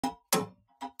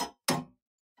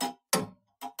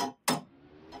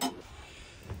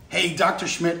Hey, Dr.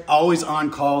 Schmidt, always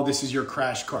on call. This is your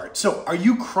crash cart. So are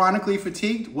you chronically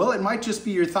fatigued? Well, it might just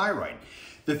be your thyroid.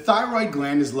 The thyroid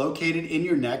gland is located in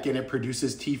your neck and it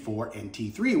produces T4 and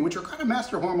T3, which are kind of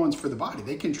master hormones for the body.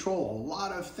 They control a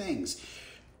lot of things.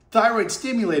 Thyroid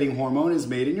stimulating hormone is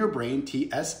made in your brain,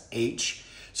 TSH.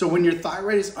 So when your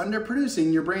thyroid is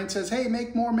underproducing, your brain says, hey,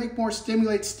 make more,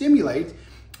 stimulate.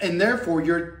 And therefore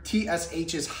your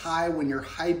TSH is high when you're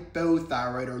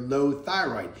hypothyroid or low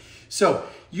thyroid. So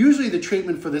usually the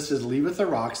treatment for this is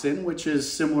levothyroxine, which is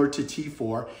similar to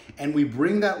T4, and we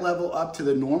bring that level up to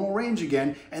the normal range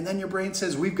again, and then your brain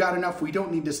says, we've got enough, we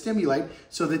don't need to stimulate,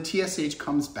 so the TSH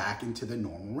comes back into the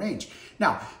normal range.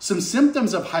 Now, some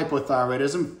symptoms of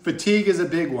hypothyroidism, fatigue is a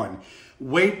big one.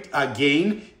 Weight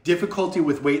gain, difficulty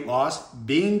with weight loss,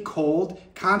 being cold,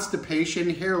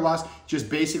 constipation, hair loss, just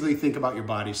basically think about your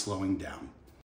body slowing down.